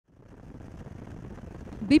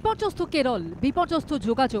বিপর্যস্ত কেরল, বিপর্যস্ত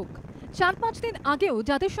যোগাযোগ। ৪-৫ দিন আগেও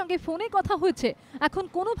যাদের সঙ্গে ফোনে কথা হয়েছে এখন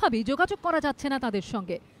কোনোভাবেই যোগাযোগ করা যাচ্ছে না তাদের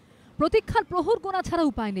সঙ্গে। প্রতীক্ষার প্রহর গোনা ছাড়া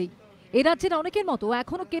উপায় নেই। এ রাজ্যের অনেকের মতো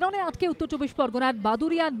এখনো কেরলে আটকে উত্তর চব্বিশ পরগনার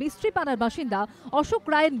বাদুরিয়ার মিস্ত্রিপাড়ার বাসিন্দা অশোক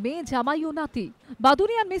রায়ের মেয়ে, জামাই ও নাতি।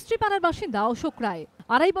 বাদুরিয়ার মিস্ত্রিপাড়ার বাসিন্দা অশোক রায়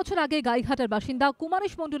 ২.৫ বছর আগে গাইঘাটার বাসিন্দা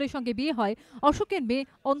কুমারেশ মণ্ডলের সঙ্গে বিয়ে হয় অশোকের মেয়ে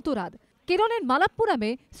অন্তরার। কেরলের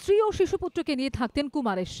মালাপ্পুরামে স্ত্রী ও শিশুপুত্রকে নিয়ে থাকতেন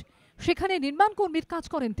কুমারেশ। সেখানে নির্মাণ কর্মীর কাজ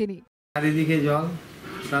করেন তিনি। চারিদিকে জল,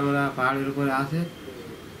 তারপরে পাহাড়ের উপরে আছে।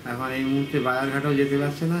 এখন এই মুহূর্তে বাজারঘাটেও যেতে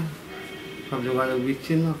পারছে না, সব যোগাযোগ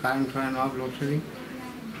বিচ্ছিন্ন, কারেন্ট অফ, লোডশেডিং।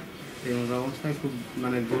 এই অবস্থায় খুব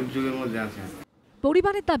দুর্যোগের মধ্যে আছে।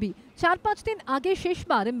 পরিবারের দাবি, ৪-৫ দিন আগে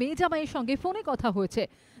শেষবার মেয়ে জামাইয়ের সঙ্গে ফোনে কথা হয়েছে,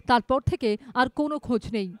 তারপর থেকে আর কোনো খোঁজ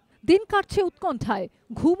নেই। দিন কাটছে উৎকণ্ঠায়,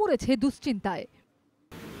 ঘুম উড়েছে দুশ্চিন্তায়।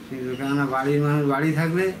 কেননা বাড়ির মানুষ বাড়ি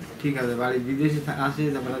থাকলে ঠিক আছে, বাড়ি বিদেশে আসে,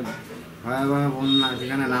 তারপরে ভয়াবহ বন্যা,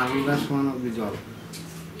 সেখানে নারকেল গাছ সমান অব্দি জল,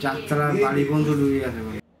 4তলা বাড়ি পর্যন্ত ডুবে গেছে।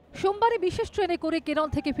 সোমবারে বিশেষ ট্রেনে করে কেরল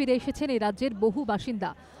থেকে ফিরে এসেছেন এই রাজ্যের বহু বাসিন্দা।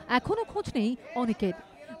 এখনো খোঁজ নেই অনেকের।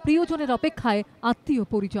 প্রিয়জনের অপেক্ষায় আত্মীয়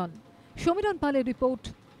পরিজন। সমীরণ পালের রিপোর্ট,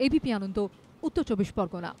 এবিপি আনন্দ, উত্তর চব্বিশ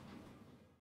পরগনা।